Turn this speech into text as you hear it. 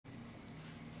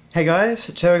Hey guys,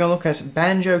 today we're going to look at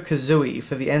Banjo-Kazooie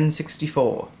for the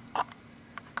N64.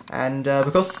 And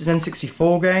because it's an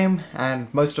N64 game,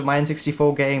 and most of my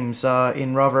N64 games are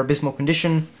in rather abysmal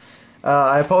condition,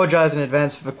 I apologise in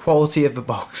advance for the quality of the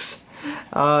box.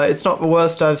 It's not the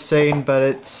worst I've seen, but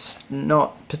it's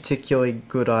not particularly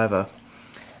good either.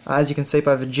 As you can see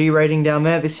by the G rating down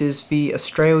there, this is the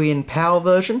Australian PAL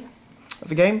version of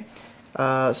the game.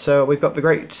 So we've got the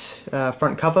great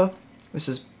front cover. This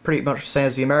is pretty much the same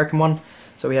as the American one.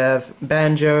 So we have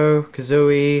Banjo,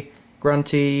 Kazooie,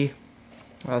 Grunty,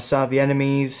 some of the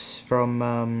enemies from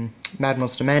Mad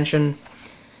Monster Mansion,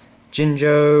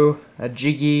 Jinjo,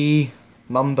 Jiggy,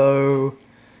 Mumbo.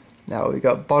 Now we've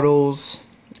got Bottles,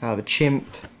 the Chimp,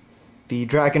 the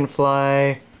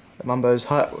Dragonfly, Mumbo's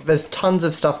Hut. There's tons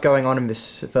of stuff going on in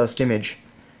this first image.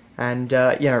 And,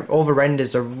 you know, all the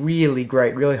renders are really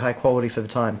great, really high quality for the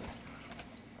time.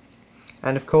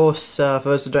 And of course, for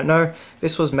those who don't know,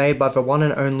 this was made by the one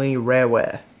and only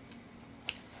Rareware.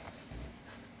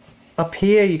 Up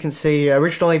here you can see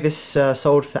originally this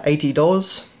sold for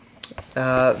 $80.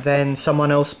 Then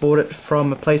someone else bought it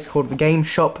from a place called the Game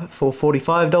Shop for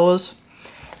 $45.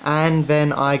 And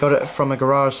then I got it from a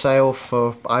garage sale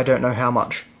for I don't know how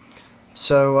much.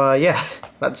 So yeah,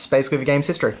 that's basically the game's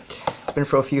history. It's been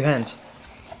through a few hands.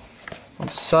 On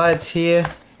the sides here,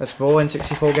 as for all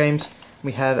N64 games,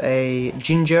 we have a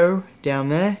Jinjo down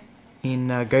there in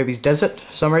Gobi's Desert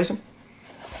for some reason.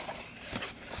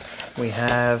 We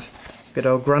have good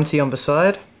old Grunty on the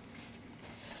side.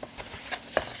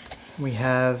 We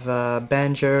have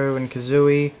Banjo and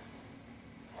Kazooie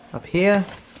up here.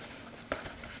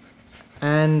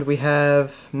 And we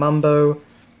have Mumbo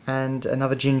and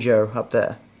another Jinjo up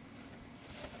there.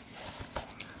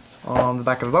 On the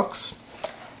back of the box,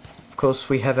 of course,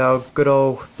 we have our good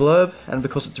old blurb, and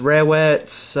because it's Rareware,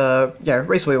 it's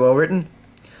reasonably well written.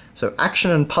 So,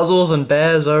 action and puzzles and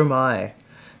bears, oh my.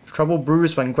 Trouble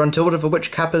brews when Gruntilda the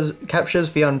Witch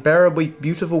captures the unbearably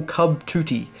beautiful cub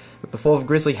Tooty. But before the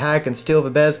grisly hag can steal the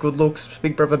bear's good looks,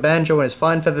 Big Brother Banjo and his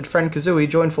fine-feathered friend Kazooie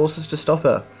join forces to stop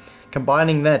her.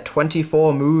 Combining their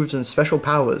 24 moves and special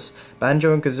powers,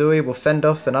 Banjo and Kazooie will fend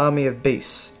off an armies of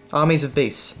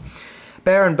beasts.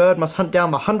 Bear and Bird must hunt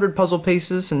down 100 puzzle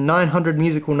pieces and 900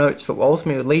 musical notes that will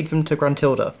ultimately lead them to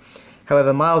Gruntilda.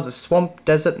 However, miles of swamp,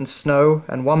 desert and snow,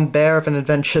 and one bear of an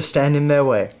adventure stand in their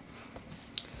way.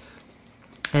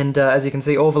 And as you can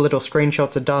see, all the little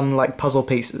screenshots are done like puzzle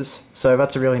pieces, so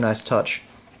that's a really nice touch.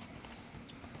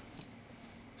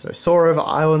 So soar over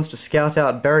islands to scout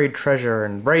out buried treasure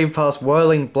and brave past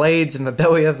whirling blades in the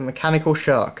belly of a mechanical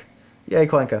shark. Yay,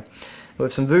 Clanker.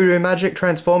 With some voodoo magic,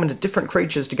 transform into different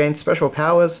creatures to gain special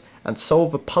powers, and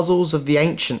solve the puzzles of the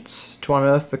ancients to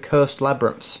unearth the cursed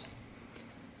labyrinths.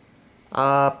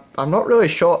 I'm not really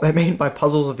sure what they mean by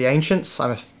puzzles of the ancients.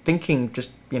 I'm thinking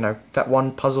just, you know, that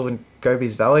one puzzle in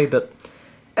Gobi's Valley, but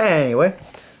anyway.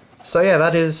 So yeah,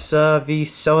 that is the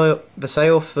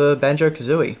sale for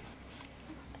Banjo-Kazooie.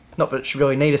 Not that it should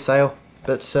really need a sale,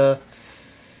 but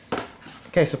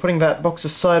okay, so putting that box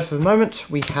aside for the moment,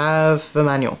 we have the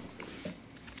manual.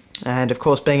 And of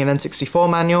course, being an N64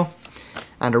 manual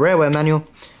and a Rareware manual,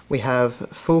 we have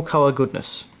full color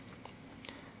goodness.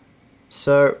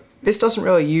 So this doesn't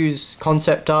really use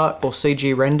concept art or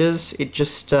CG renders, it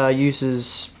just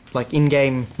uses like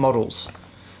in-game models.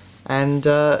 And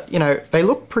you know, they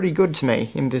look pretty good to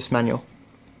me in this manual.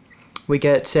 We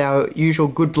get our usual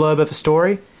good blurb of a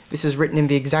story. This is written in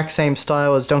the exact same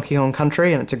style as Donkey Kong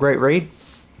Country, and it's a great read.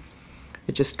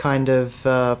 It just kind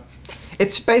of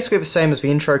it's basically the same as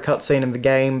the intro cutscene in the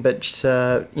game, but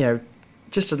you know,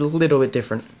 just a little bit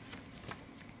different.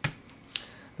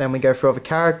 Then we go through all the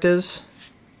characters.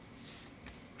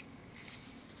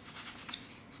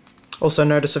 Also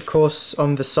notice, of course,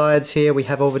 on the sides here we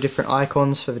have all the different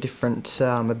icons for the different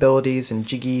abilities and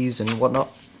jiggies and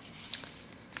whatnot.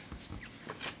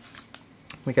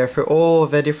 We go through all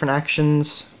of their different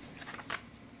actions,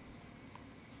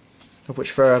 of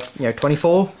which there are, you know,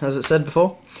 24, as it said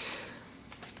before.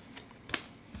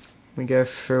 We go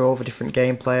through all the different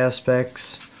gameplay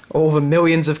aspects, all the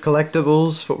millions of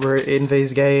collectibles that were in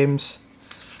these games.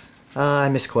 I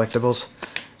miss collectibles.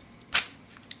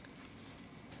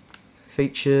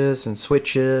 Features and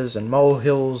switches and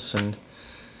molehills and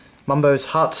Mumbo's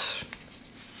Hut.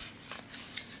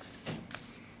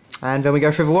 And then we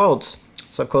go through the worlds.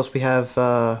 So of course we have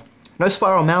no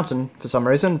Spiral Mountain for some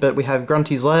reason, but we have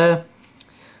Grunty's Lair,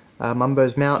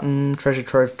 Mumbo's Mountain, Treasure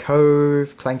Trove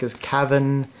Cove, Clanker's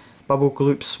Cavern, Bubble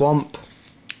Gloop Swamp,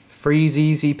 Freeze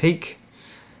Easy Peak,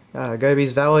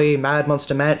 Gobi's Valley, Mad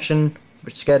Monster Mansion,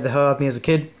 which scared the hell out of me as a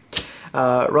kid,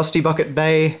 Rusty Bucket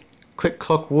Bay, Click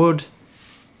Clock Wood,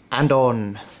 and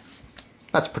on.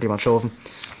 That's pretty much all of them.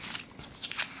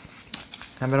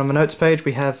 And then on the notes page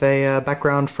we have a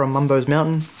background from Mumbo's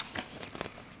Mountain.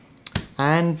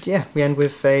 And yeah, we end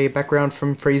with a background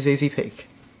from Freezeezy Peak.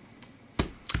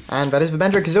 And that is the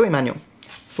Banjo-Kazooie manual.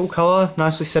 Full colour,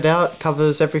 nicely set out,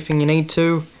 covers everything you need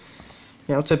to.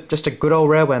 You know, it's just a good old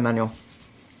Rareware manual.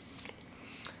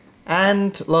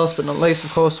 And last but not least,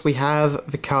 of course, we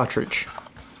have the cartridge.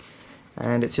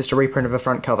 And it's just a reprint of the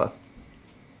front cover.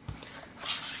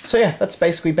 So yeah, that's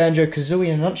basically Banjo-Kazooie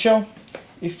in a nutshell.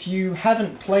 If you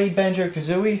haven't played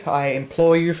Banjo-Kazooie, I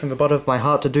implore you from the bottom of my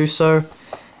heart to do so.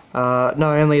 Not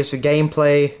only is the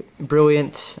gameplay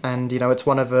brilliant, and you know, it's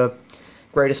one of the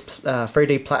greatest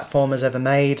 3D platformers ever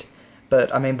made,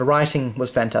 but I mean, the writing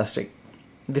was fantastic.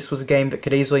 This was a game that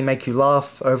could easily make you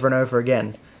laugh over and over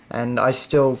again, and I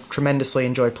still tremendously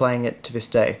enjoy playing it to this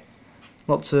day.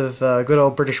 Lots of good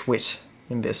old British wit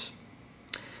in this.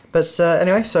 But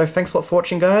anyway, so thanks a lot for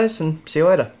watching, guys, and see you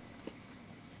later.